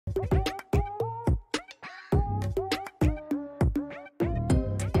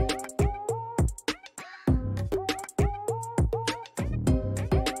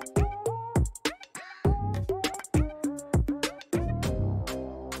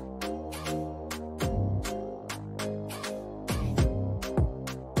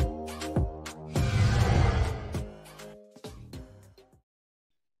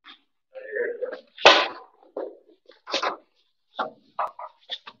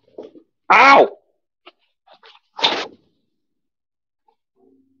Ow!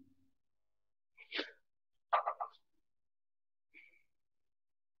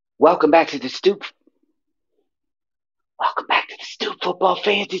 Welcome back to the Stoop. Welcome back to the Stoop Football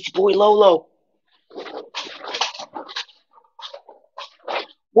Fans. It's your boy Lolo.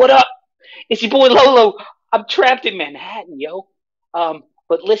 What up? It's your boy Lolo. I'm trapped in Manhattan, yo.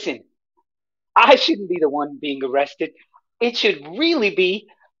 But listen, I shouldn't be the one being arrested. It should really be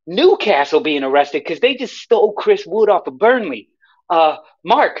Newcastle being arrested because they just stole Chris Wood off of Burnley.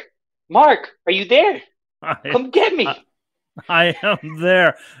 Mark, are you there? Come get me. I am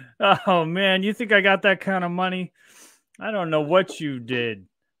there. Oh, man, you think I got that kind of money? I don't know what you did.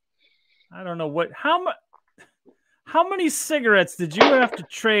 I don't know what. How many cigarettes did you have to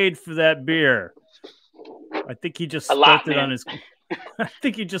trade for that beer? I think he just spilled it on his. I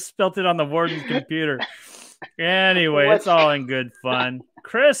think he just spilled it on the warden's computer. Anyway, it's all in good fun.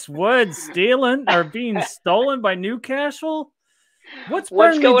 Chris Wood being stolen by Newcastle. What's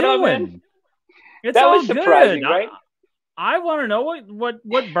Burnley going doing? on, man? It's that all was surprising, good. Right? I want to know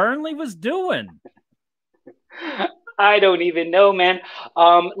what Burnley was doing. I don't even know, man.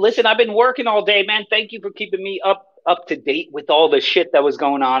 Listen, I've been working all day, man. Thank you for keeping me up to date with all the shit that was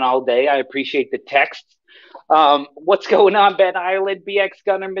going on all day. I appreciate the texts. What's going on, Ben Ireland,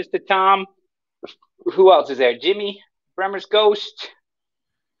 BxGunner, Mr. Tom? Who else is there? Jimmy, Bremer's Ghost.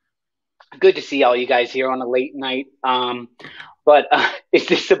 Good to see all you guys here on a late night. But is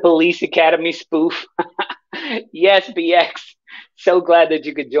this a Police Academy spoof? Yes, BX. So glad that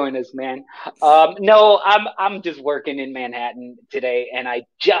you could join us, man. No, I'm just working in Manhattan today, and I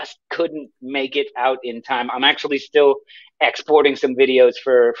just couldn't make it out in time. I'm actually still exporting some videos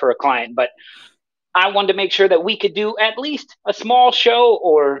for a client, but I wanted to make sure that we could do at least a small show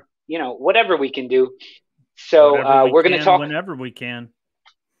or, whatever we can do. So we're going to talk whenever we can.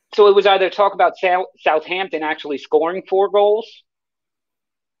 So it was either talk about Southampton actually scoring 4 goals.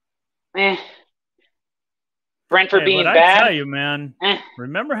 Brentford being bad. I tell you, man.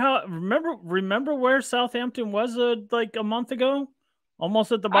 Remember where Southampton was like a month ago?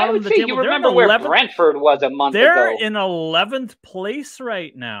 Almost at the bottom of the table. You remember where Brentford was a month ago. They're in 11th place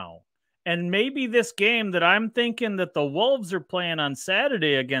right now. And maybe this game that I'm thinking that the Wolves are playing on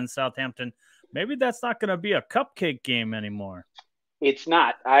Saturday against Southampton, maybe that's not going to be a cupcake game anymore. It's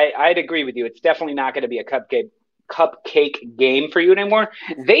not. I'd agree with you. It's definitely not going to be a cupcake game for you anymore.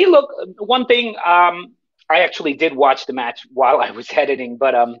 They look one thing. I actually did watch the match while I was editing,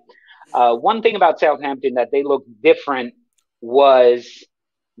 but one thing about Southampton that they look different was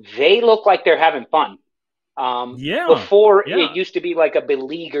they look like they're having fun. Before it used to be like a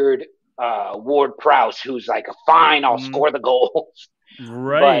beleaguered Ward-Prowse who's like, fine, I'll score the goals.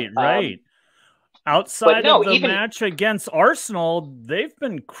 Right. Outside of the match against Arsenal, they've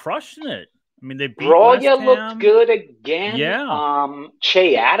been crushing it. I mean, they beat West Ham. looked good again. Yeah.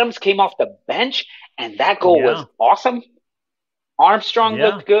 Che Adams came off the bench, and that goal was awesome. Armstrong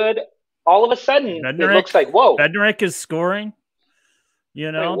looked good. All of a sudden, it looks like, whoa. Bednarik is scoring.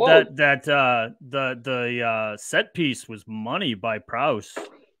 The set piece was money by Prowse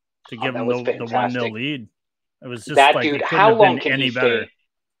to give him the 1-0 lead. It was just that like dude. It couldn't have been any better.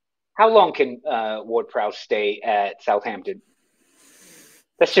 How long can Ward-Prowse stay at Southampton?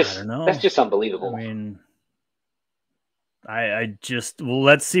 That's just unbelievable. I mean,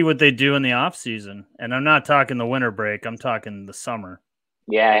 let's see what they do in the off season. And I'm not talking the winter break. I'm talking the summer.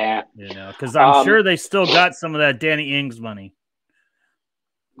 Yeah. Because I'm sure they still got some of that Danny Ings money.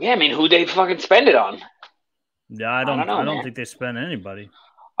 Yeah, I mean, who they fucking spend it on? Yeah, I don't think they spend anybody.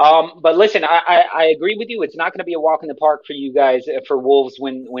 But listen, I agree with you. It's not going to be a walk in the park for you guys, for Wolves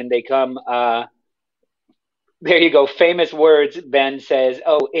when they come. There you go. Famous words, Ben says.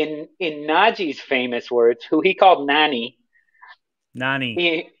 Oh, in Naji's famous words, who he called Nani.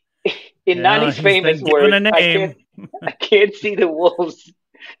 Nani. Nani's famous words, I can't see the Wolves.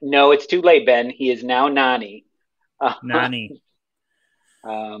 No, it's too late, Ben. He is now Nani. Nani.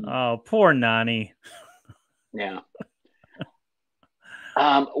 Poor Nani. Yeah.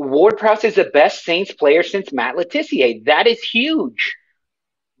 Ward-Prowse is the best Saints player since Matt Letizia. That is huge.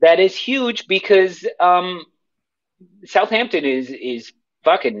 That is huge because Southampton is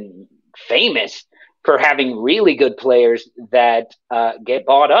fucking famous for having really good players that get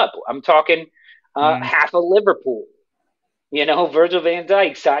bought up. I'm talking half of Liverpool, Virgil van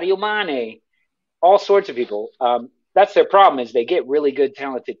Dijk, Sadio Mane, all sorts of people. That's their problem is they get really good,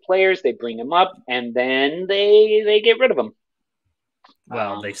 talented players, they bring them up, and then they get rid of them.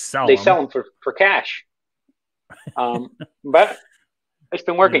 Well, they sell them for cash. But it's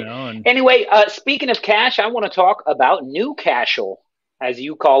been working. Anyway, speaking of cash, I want to talk about Newcastle, as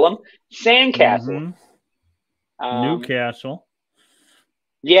you call them, Sandcastle. Newcastle.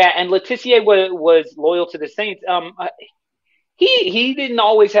 Yeah, and Letizia was loyal to the Saints. He didn't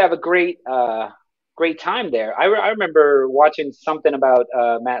always have a great time there. I remember watching something about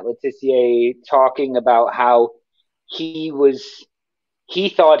Matt Letizia talking about how he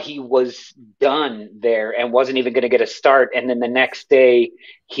thought he was done there and wasn't even going to get a start, and then the next day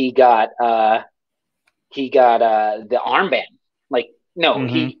he got the armband. Like, no,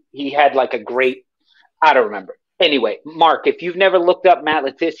 he had like a great. I don't remember. Anyway, Mark, if you've never looked up Matt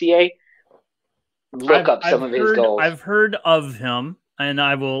Letizia, look up some of his goals. I've heard of him, and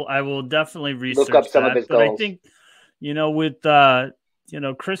I will definitely research look up some of his goals. I think, with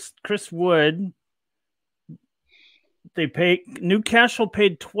Chris Wood, Newcastle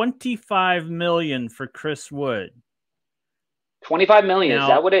paid $25 million for Chris Wood. 25 million.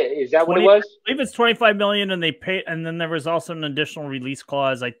 Now, what it was? I believe it's 25 million, and they pay, and then there was also an additional release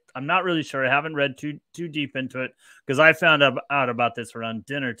clause. I'm not really sure. I haven't read too deep into it because I found out about this around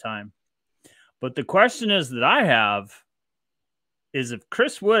dinner time. But the question is that I have is if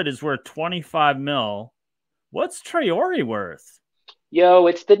Chris Wood is worth 25 mil, what's Traore worth? Yo,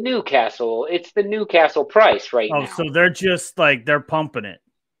 it's the Newcastle price right now. Oh, so they're just like they're pumping it.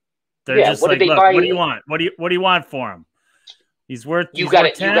 They're just like, look, what do you want? What do you want for him? He's worth. You got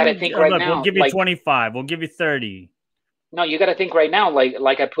to think right now. We'll give you 25. We'll give you 30. No, you got to think right now.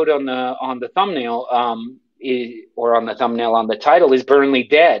 Like I put on the thumbnail, or on the thumbnail on the title is Burnley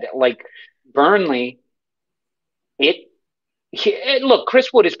dead. Like Burnley, look.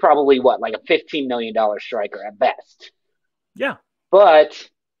 Chris Wood is probably like a $15 million striker at best. Yeah, but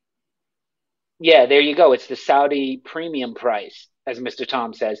yeah, there you go. It's the Saudi premium price, as Mr.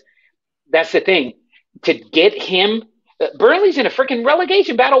 Tom says. That's the thing. To get him. Burnley's in a freaking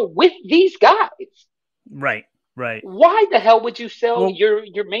relegation battle with these guys. Right. Why the hell would you sell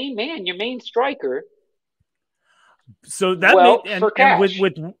your main man, your main striker? So that for cash?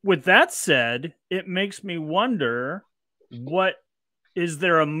 And with that said, it makes me wonder, what is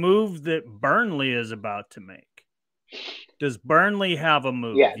there a move that Burnley is about to make? Does Burnley have a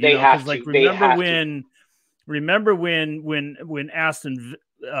move? Yeah, they have to. Remember when Aston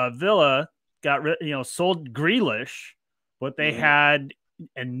Villa got sold Grealish. But they had,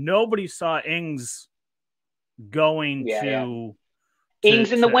 and nobody saw Ings going to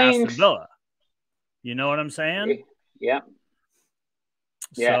Ings in the wings. Villa. You know what I'm saying? Yeah.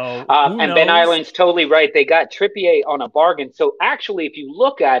 So, and Ben Island's totally right. They got Trippier on a bargain. So actually, if you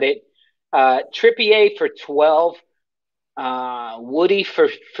look at it, Trippier for 12, Woody for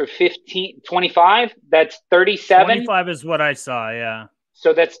 15, 25. That's 37. 25 is what I saw. Yeah.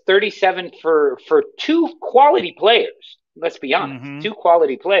 So that's 37 for two quality players. Let's be honest, two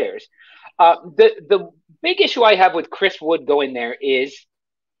quality players. The big issue I have with Chris Wood going there is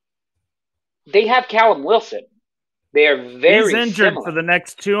they have Callum Wilson. They are very He's injured similar. For the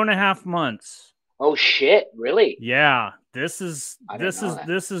next 2.5 months. Oh shit! Really? Yeah. This is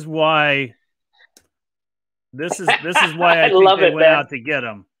why I think they went out to get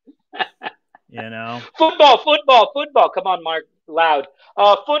him. Football. Come on, Mark. Loud.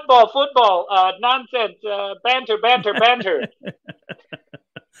 Football. Nonsense. Banter.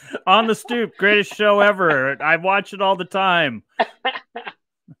 On the Stoop, greatest show ever. I watch it all the time.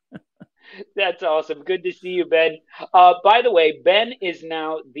 That's awesome. Good to see you, Ben. By the way, Ben is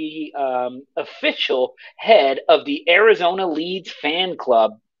now the official head of the Arizona Leeds fan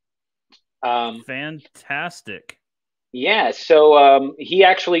club. Fantastic. Yeah, so he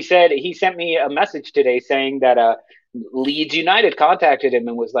actually said, he sent me a message today saying that Leeds United contacted him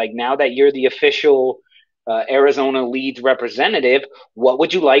and was like, now that you're the official Arizona Leeds representative, what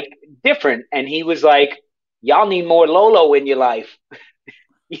would you like different? And he was like, y'all need more Lolo in your life.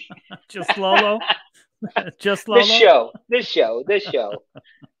 Just Lolo? Just Lolo? This show.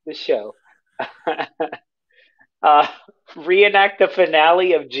 Reenact the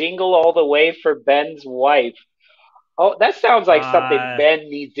finale of Jingle All the Way for Ben's wife. Oh, that sounds like something Ben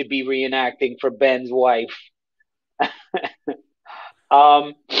needs to be reenacting for Ben's wife.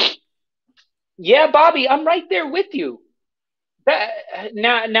 Yeah, Bobby, I'm right there with you.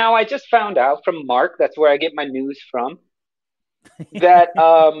 Now I just found out from Mark, that's where I get my news from, that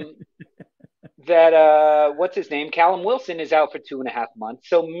what's his name? Callum Wilson is out for 2.5 months.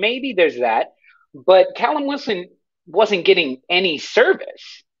 So maybe there's that. But Callum Wilson wasn't getting any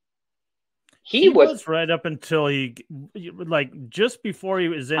service. He was right up until like just before he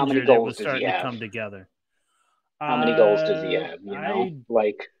was injured, it was starting to come together. How many goals does he have? You know,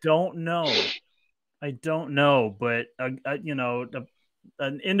 don't know. I don't know, but you know,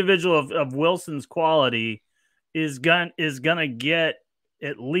 an individual of Wilson's quality is gonna get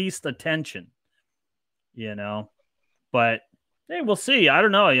at least attention, you know. But hey, we'll see. I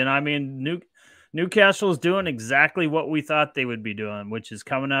don't know. You know, I mean, Newcastle is doing exactly what we thought they would be doing, which is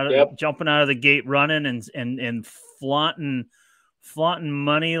coming out of jumping out of the gate, running and flaunting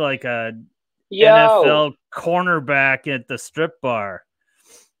money like a NFL cornerback at the strip bar.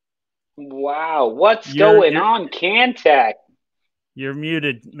 Wow, what's going on, Cantac? You're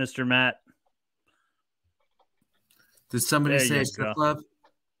muted, Mr. Matt. Did somebody say strip club?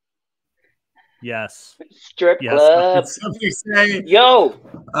 Yes. Strip club. Did somebody say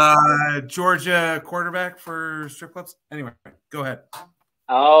Georgia quarterback for strip clubs? Anyway, go ahead.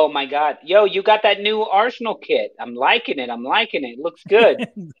 Oh my God. Yo, you got that new Arsenal kit. I'm liking it. It looks good.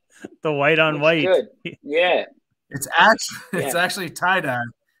 The white on white. Good. Yeah. It's actually tie-dye,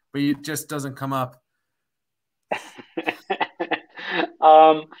 but it just doesn't come up.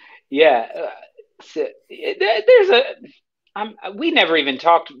 So, we never even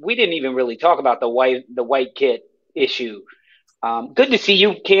talked. We didn't even really talk about the white kit issue. Good to see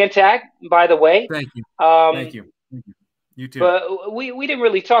you, Cantac, by the way. Thank you. Thank you. You too. But we didn't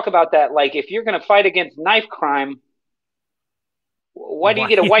really talk about that. Like, if you're going to fight against knife crime, why do you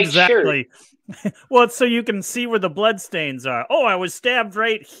get a white shirt? Well, it's so you can see where the blood stains are. Oh, I was stabbed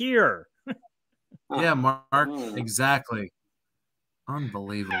right here. Yeah, Mark. Exactly.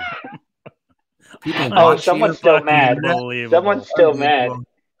 Unbelievable. Someone's still mad. Someone's still mad.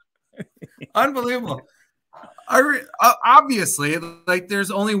 Unbelievable. Obviously, like,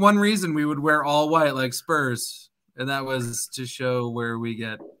 there's only one reason we would wear all white like Spurs, and that was to show where we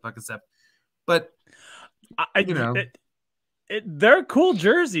get fucking stuff. But they're cool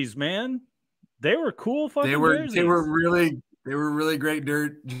jerseys, man. They were cool fucking jerseys. They were really great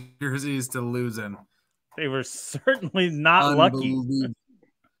jerseys to lose in. They were certainly not lucky.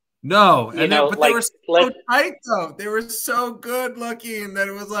 No, they were so tight though. They were so good looking that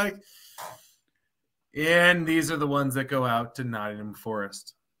it was like, and these are the ones that go out to Nottingham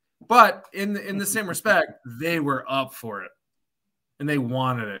Forest. But in the same respect, they were up for it, and they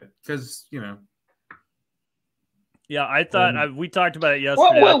wanted it because Yeah, I thought we talked about it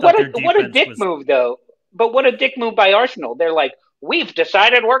yesterday. What a dick move, though. But what a dick move by Arsenal. They're like, we've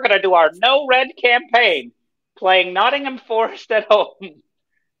decided we're going to do our no red campaign, playing Nottingham Forest at home.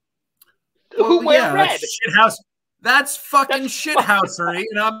 Who wear red? That's fucking shithousery,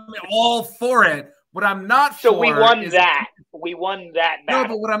 and I'm all for it. What I'm not for. So we won that. We won that battle. No,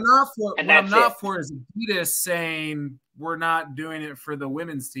 but what I'm not for is Adidas saying we're not doing it for the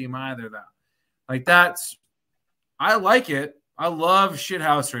women's team either. Though, like I like it. I love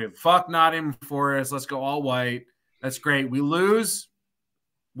shithousery. Fuck Nottingham Forest. Let's go all white. That's great. We lose.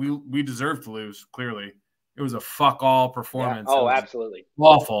 We deserve to lose. Clearly, it was a fuck all performance. Yeah. Oh, absolutely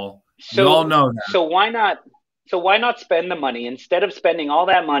awful. So, we all know that. So why not spend the money instead of spending all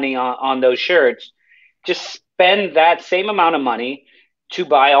that money on those shirts? Just spend that same amount of money to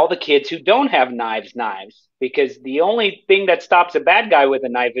buy all the kids who don't have knives, because the only thing that stops a bad guy with a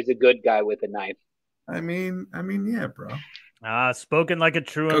knife is a good guy with a knife. I mean, yeah, bro. Spoken like a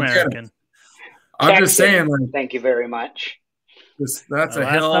true American. I'm just saying. Like, thank you very much. That's a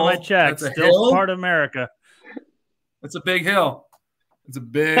hill. Last time I checked, still part of America. It's a big hill. It's a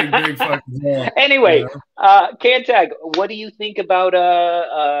big fucking hill. Anyway, Cantag, what do you think about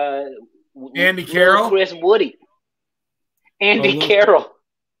Andy Carroll? Chris Woody. Andy Carroll.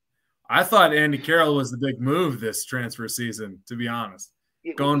 I thought Andy Carroll was the big move this transfer season, to be honest.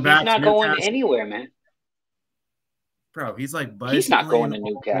 He's not going anywhere, man. Bro, he's like bicycling. He's not going to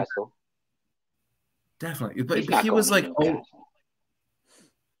Newcastle. Definitely. But he was like,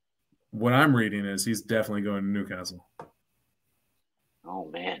 what I'm reading is he's definitely going to Newcastle. Oh,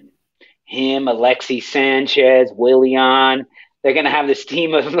 man. Him, Alexis Sanchez, Willian. They're going to have this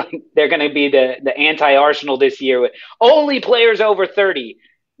team of, they're going to be the anti-Arsenal this year with only players over 30.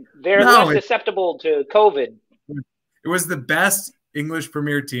 They're less susceptible to COVID. It was the best English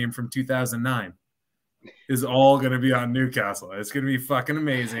Premier team from 2009 is all going to be on Newcastle. It's going to be fucking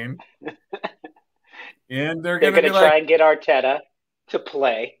amazing. And they're going to try and get Arteta to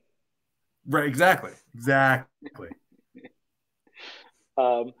play. Right, exactly.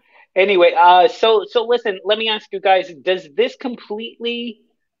 Anyway, so listen, let me ask you guys, does this completely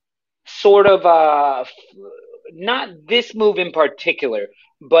sort of not this move in particular,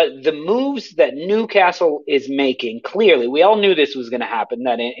 but the moves that Newcastle is making, clearly, we all knew this was going to happen,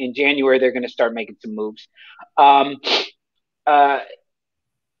 that in January they're going to start making some moves. Um, uh,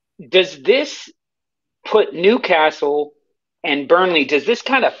 does this put Newcastle and Burnley, does this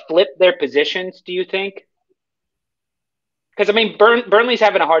kind of flip their positions, do you think? Because, I mean, Burnley's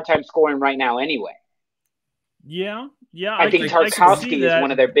having a hard time scoring right now anyway. Yeah. I think Tarkowski is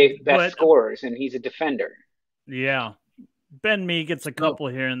one of their best scorers, and he's a defender. Yeah. Ben Mee gets a couple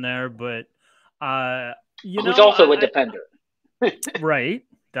here and there, but who's also a defender. Right.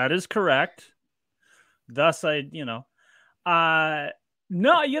 That is correct. Thus, I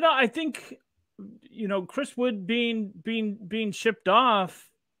think, Chris Wood being shipped off,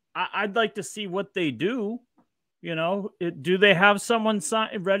 I'd like to see what they do. Do they have someone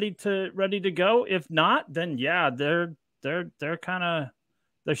ready to go? If not, then yeah, they're kind of,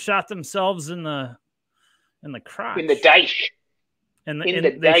 they shot themselves in the crotch, in the dice, and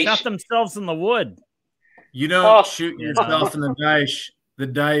they shot themselves in the wood. You don't shoot yourself in the dice. The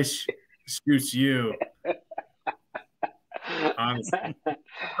dice shoots you. Honestly.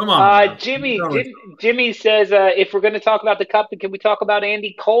 Come on. Jimmy says, if we're going to talk about the cup, can we talk about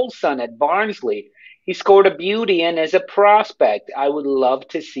Andy Cole's son at Barnsley? He scored a beauty, and as a prospect, I would love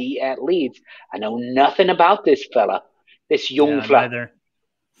to see at Leeds. I know nothing about this fella, this young fella. Neither.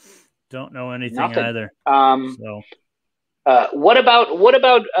 Don't know anything either. What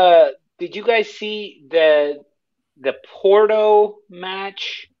about? Did you guys see the Porto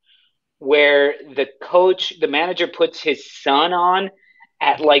match where the manager puts his son on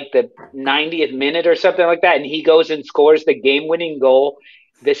at like the 90th minute or something like that, and he goes and scores the game-winning goal?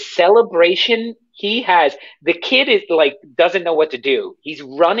 The celebration he has, the kid is like, doesn't know what to do. He's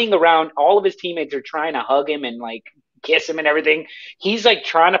running around. All of his teammates are trying to hug him and like kiss him and everything. He's like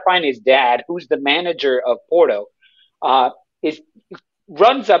trying to find his dad, who's the manager of Porto.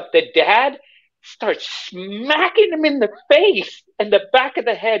 Runs up. The dad starts smacking him in the face and the back of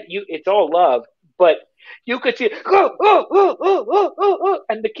the head. It's all love, but you could see, and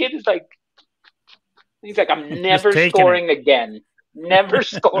the kid is like, he's like, I'm never scoring again. Never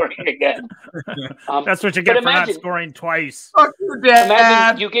scoring again. That's what you get for not scoring twice. Fuck your dad.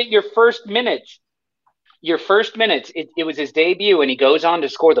 Imagine you get your first minutes. It was his debut, and he goes on to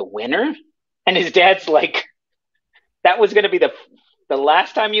score the winner. And his dad's like, that was going to be the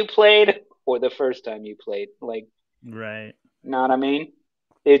last time you played or the first time you played. Like, right. Know what I mean?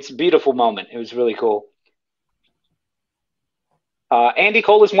 It's a beautiful moment. It was really cool. Andy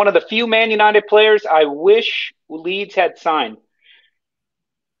Cole is one of the few Man United players I wish Leeds had signed.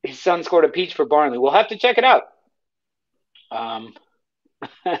 His son scored a peach for Burnley. We'll have to check it out.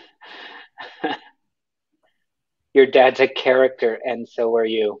 Your dad's a character, and so are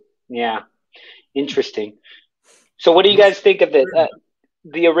you. Yeah, interesting. So what do you guys think of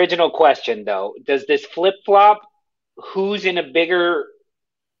the original question, though? Does this flip-flop? Who's in a bigger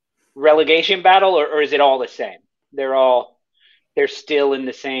relegation battle, or is it all the same? They're still in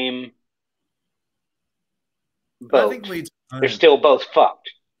the same boat. I think Leeds, they're still both fucked.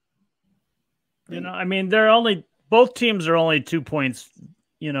 I mean, both teams are only 2 points,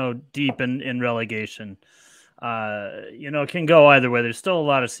 deep in relegation. It can go either way. There's still a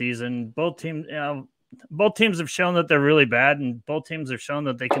lot of season. Both teams have shown that they're really bad, and both teams have shown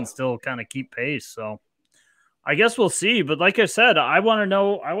that they can still kind of keep pace. So I guess we'll see. But like I said, I want to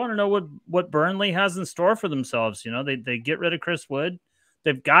know what Burnley has in store for themselves. They get rid of Chris Wood.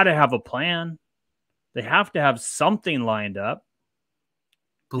 They've got to have a plan. They have to have something lined up.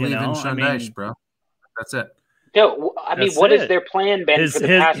 Believe in Shandash, bro. That's it. No, I mean, what has their plan been for the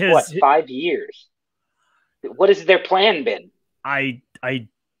past 5 years? What has their plan been? I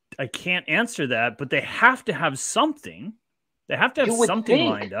can't answer that, but they have to have something. They have to have something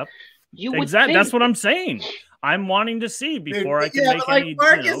lined up. Exactly. That's what I'm saying. I'm wanting to see before I can make any.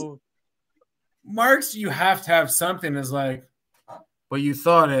 Mark's, you have to have something. Is like, but you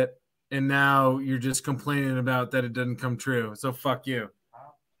thought it, and now you're just complaining about that it doesn't come true. So fuck you.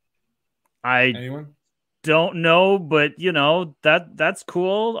 Anyone? Don't know, but that's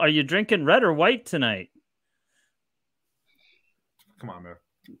cool. Are you drinking red or white tonight? Come on, man.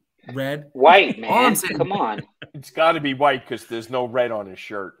 Red, white, man. Come on. It's got to be white because there's no red on his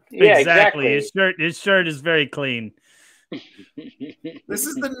shirt. Yeah, exactly. His shirt is very clean. This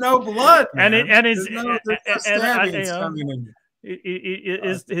is the no blood, man.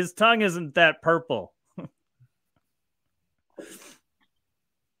 His tongue isn't that purple.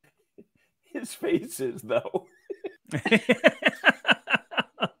 His face is, though.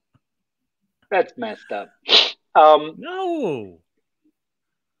 That's messed up. No.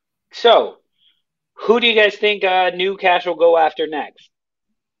 So, who do you guys think Newcastle go after next?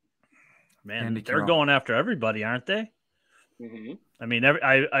 Man, they're going after everybody, aren't they? Mm-hmm. I mean,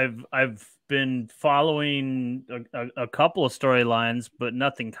 I've been following a couple of storylines, but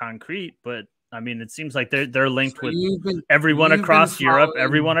nothing concrete. But I mean, it seems like they're linked with everyone across Europe,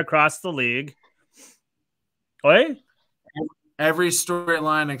 everyone across the league. What? Every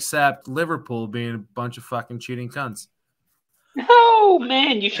storyline except Liverpool being a bunch of fucking cheating cunts. Oh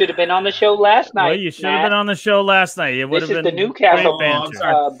man, you should have been on the show last night. Well, you should have been on the show last night. It would have been the Newcastle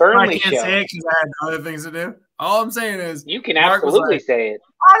Burnley show. I can't say it because I had other things to do. All I'm saying is you can absolutely say it.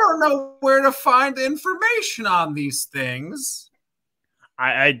 I don't know where to find information on these things.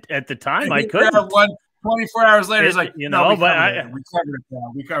 I at the time I couldn't. 24 hours later, it's like, you know, but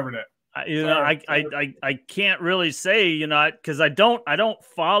we covered it. You know, I can't really say, you know, because I don't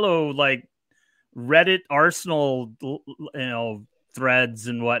follow like Reddit Arsenal, you know, threads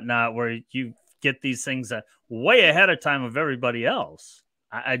and whatnot where you get these things way ahead of time of everybody else.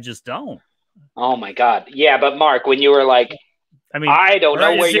 I just don't. Oh my God. Yeah, but Mark, when you were like, I mean, I don't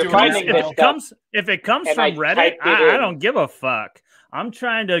know where you're finding this stuff. If it comes from Reddit, I don't give a fuck. I'm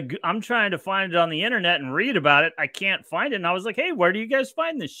trying to find it on the internet and read about it. I can't find it. And I was like, hey, where do you guys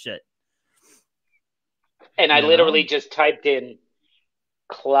find this shit? And I literally just typed in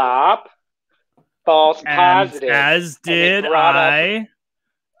Klopp false positive. As did I.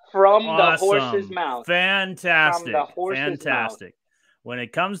 From the horse's mouth. Fantastic. From the horse's Fantastic. Mouth. When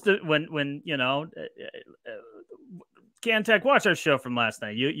it comes to when you know, Cantech, watch our show from last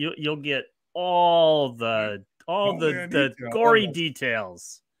night. You'll get all the gory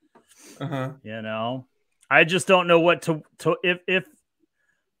details. Uh-huh. You know, I just don't know what to if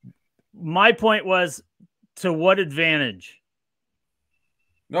my point was to what advantage.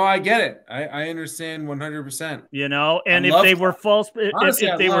 No, I get it. I understand 100%. You know, and if they were false,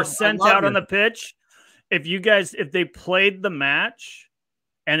 if they were sent out on the pitch, if they played the match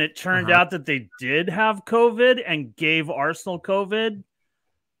and it turned out that they did have COVID and gave Arsenal COVID,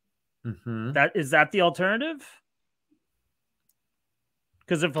 is that the alternative?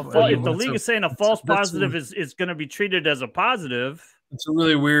 Because if the league is saying a false positive is going to be treated as a positive, it's a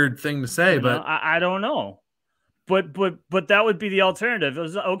really weird thing to say, but I don't know. But that would be the alternative. It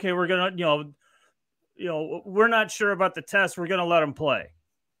was okay. We're gonna, you know, we're not sure about the test. We're gonna let them play.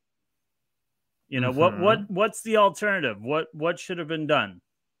 You know what's the alternative? What should have been done?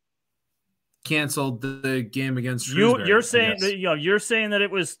 Canceled the game against Shrewsbury. You're saying that, you're saying that it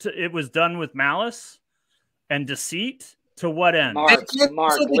was done with malice and deceit. To what end? They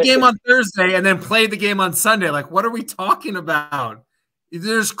canceled the game on Thursday and then played the game on Sunday. Like, what are we talking about?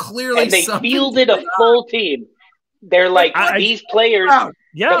 There's clearly and they fielded a full team. They're like, these players,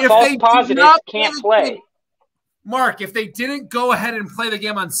 the false positives can't play. Mark, if they didn't go ahead and play the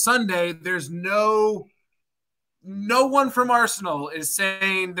game on Sunday, there's no one from Arsenal is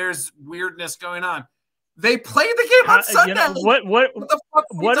saying there's weirdness going on. They played the game on Sunday. You know,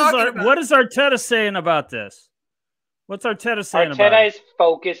 what is Arteta saying about this? What's Arteta saying about it? Arteta is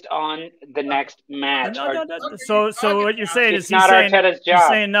focused on the next match. No. So what you're saying is Arteta's job. He's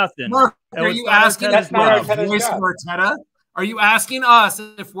saying nothing. Mark, are you asking us for the voice of Arteta? Are you asking us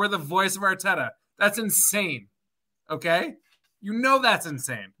if we're the voice of Arteta? That's insane. Okay? You know that's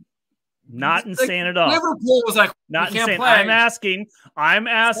insane. Not insane at all. Liverpool was like, not insane. Play. I'm asking,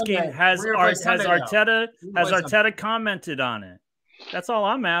 has Arteta commented on it? That's all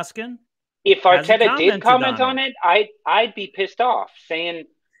I'm asking. If Arteta did comment on it, I'd be pissed off, saying,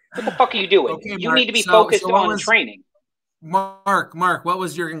 "What the fuck are you doing? Okay, you need to be focused on training." Mark, what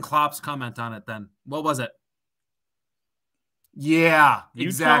was Jurgen Klopp's comment on it then? What was it? Yeah,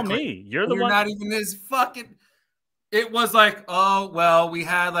 exactly. You tell me. You're one. Not even his fucking. It was like, oh well, we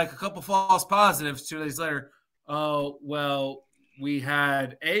had like a couple false positives 2 days later. Oh well, we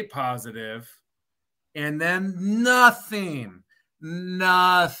had a positive, and then nothing.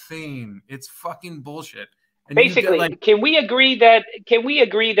 It's fucking bullshit. And basically, can we agree that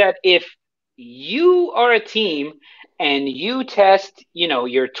if you are a team and you test,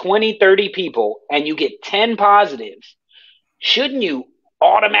 your 20, 30 people and you get 10 positives, shouldn't you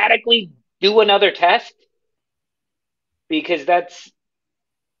automatically do another test? Because that's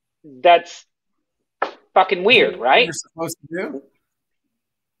fucking weird, right? You're supposed to do?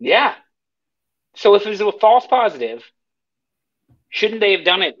 Yeah. So if it was a false positive, shouldn't they have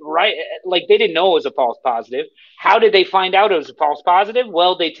done it right? Like, they didn't know it was a false positive. How did they find out it was a false positive?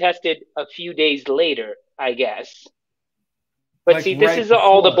 Well, they tested a few days later, I guess. But like, see, this is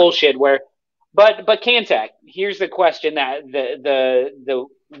all the bullshit where, but Cantac, here's the question that the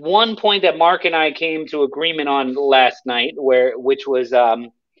one point that Mark and I came to agreement on last night, which was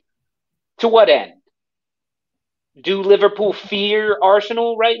to what end? Do Liverpool fear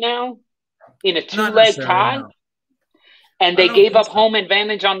Arsenal right now in a two-leg tie? No. And they gave up home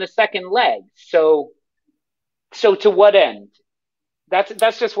advantage on the second leg. So to what end?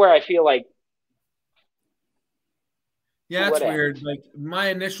 That's just where I feel like. Yeah, it's weird. Like my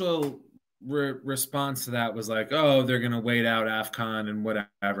initial response to that was like, oh, they're gonna wait out AFCON and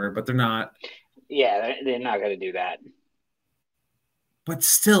whatever, but they're not. Yeah, they're not gonna do that. But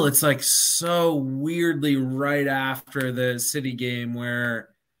still, it's like so weirdly right after the City game where.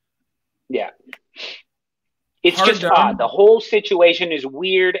 Yeah. It's just odd. The whole situation is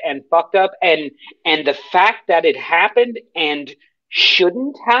weird and fucked up, and the fact that it happened and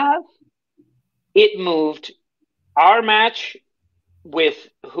shouldn't have, it moved our match with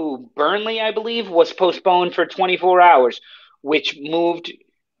Burnley, I believe, was postponed for 24 hours, which moved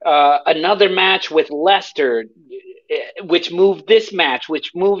another match with Leicester, which moved this match,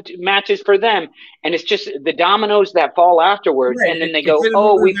 which moved matches for them, and it's just the dominoes that fall afterwards, right. And then they go,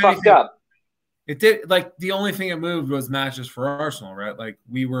 "Oh, we fucked up." It did. Like the only thing it moved was matches for Arsenal, right? Like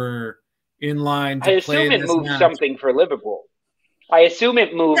we were in line to play. I assume it moved something for Liverpool.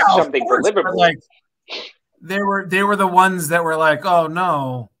 Something for Liverpool. Like they were the ones that were like, "Oh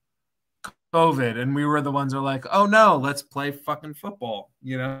no, COVID," and we were the ones that were like, "Oh no, let's play fucking football."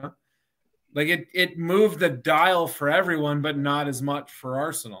 You know, like it moved the dial for everyone, but not as much for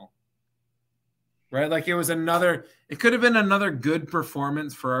Arsenal. Right? Like it could have been another good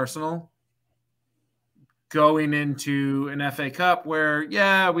performance for Arsenal. Going into an FA Cup where,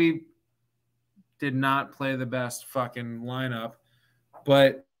 yeah, we did not play the best fucking lineup,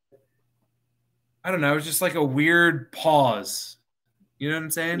 but I don't know. It's just like a weird pause. You know what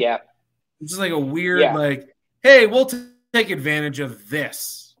I'm saying? Yeah. It's just like a weird, like, hey, we'll take advantage of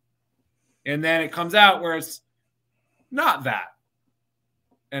this. And then it comes out where it's not that.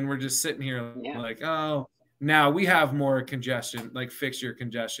 And we're just sitting here like, oh, now we have more congestion, like fixture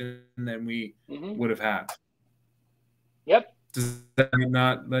congestion than we would have had. Yep. Does that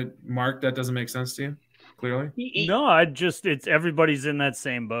not, like, Mark, that doesn't make sense to you? Clearly? No, it's everybody's in that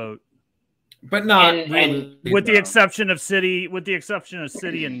same boat. But not really, with the exception of City,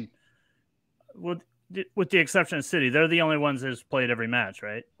 and with the exception of City, they're the only ones that's played every match,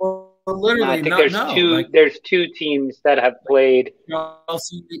 right? Well, literally, there's two teams that have played.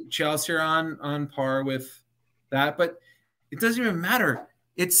 Chelsea are on par with that, but it doesn't even matter.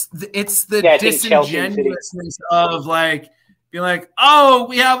 It's the disingenuousness of like being like, oh,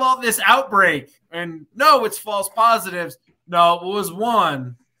 we have all this outbreak, and no, it's false positives. No, it was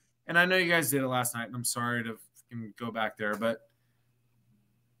one. And I know you guys did it last night, and I'm sorry to go back there, but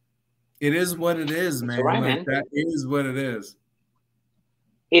it is what it is, man. Right, man. That is what it is.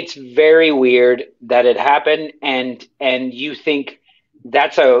 It's very weird that it happened, and you think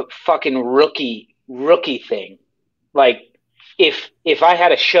that's a fucking rookie thing. Like, if I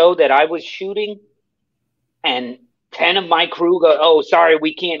had a show that I was shooting, and 10 of my crew go, oh, sorry,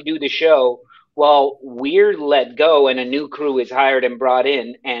 we can't do the show. Well, we're let go, and a new crew is hired and brought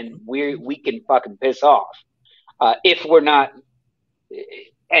in, and we can fucking piss off if we're not,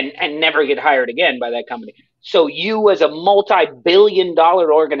 and never get hired again by that company. So you, as a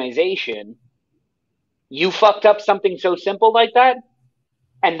multi-billion-dollar organization, you fucked up something so simple like that.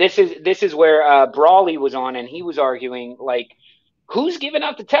 And this is where Brawley was on, and he was arguing, like, who's giving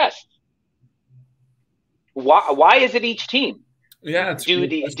out the test? Why is it each team? Yeah,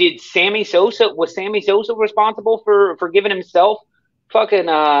 did Sammy Sosa responsible for giving himself fucking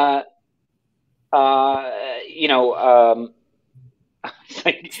hemorrhoid?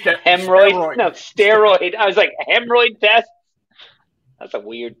 No, steroid. I was like, hemorrhoid test? That's a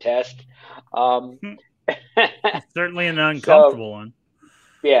weird test. Certainly an uncomfortable one.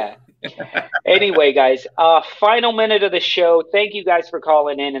 Yeah. Anyway, guys, final minute of the show. Thank you guys for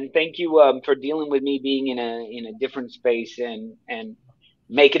calling in, and thank you for dealing with me being in a different space and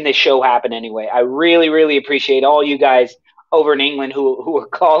making this show happen anyway. I really, really appreciate all you guys over in England who are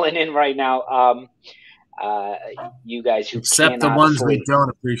calling in right now. You guys who except the ones we don't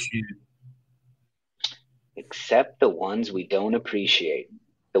appreciate. Except the ones we don't appreciate.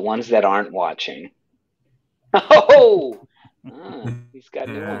 The ones that aren't watching. Oh! He's got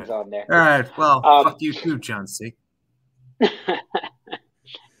new ones on there. All right. Well, fuck you too, John C.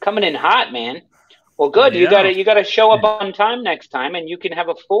 Coming in hot, man. Well, good. Yeah. You gotta show up on time next time, and you can have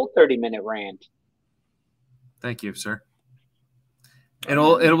a full 30-minute rant. Thank you, sir. It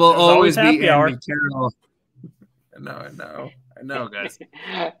will always be Andy Carroll. I know, guys.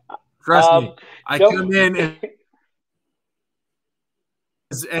 Trust me. I come in and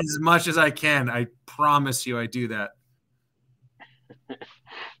as much as I can. I promise you I do that.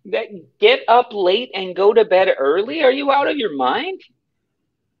 Get up late and go to bed early? Are you out of your mind?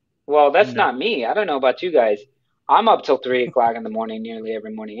 Well, that's not me. I don't know about you guys. I'm up till 3 o'clock in the morning nearly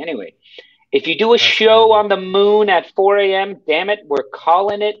every morning anyway. If you do a show on the moon at 4 a.m., damn it, we're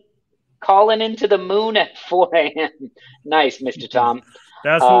calling into the moon at 4 a.m. Nice, Mr. Tom.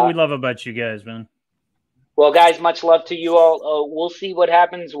 That's what we love about you guys, man. Well, guys, much love to you all. We'll see what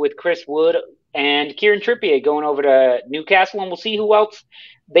happens with Chris Wood and Kieran Trippier going over to Newcastle, and we'll see who else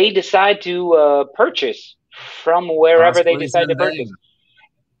they decide to purchase from wherever they decide to purchase.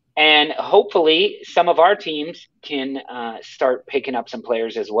 And hopefully some of our teams can start picking up some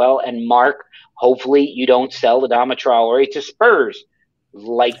players as well. And Mark, hopefully you don't sell Adama Traore to Spurs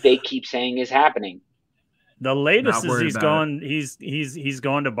like they keep saying is happening. The latest is he's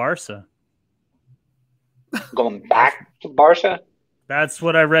going to Barca. Going back to Barca? That's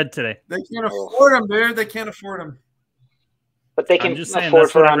what I read today. They can't afford him, dude. They can't afford him. But they can afford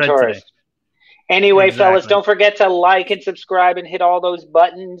Ferran Torres. Anyway, fellas, don't forget to like and subscribe and hit all those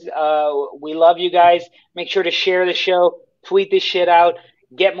buttons. We love you guys. Make sure to share the show, tweet this shit out,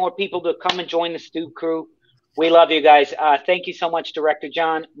 get more people to come and join the Stoop crew. We love you guys. Thank you so much, Director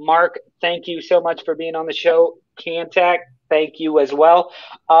John. Mark, thank you so much for being on the show. Cantac, thank you as well.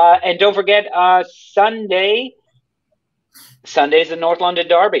 And don't forget, Sunday's the North London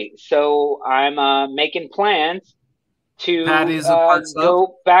Derby. So I'm making plans to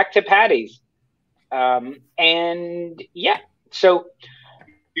go back to Paddy's. And yeah, so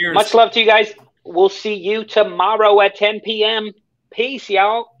much love to you guys. We'll see you tomorrow at 10 p.m. Peace,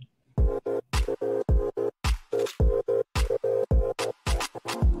 y'all.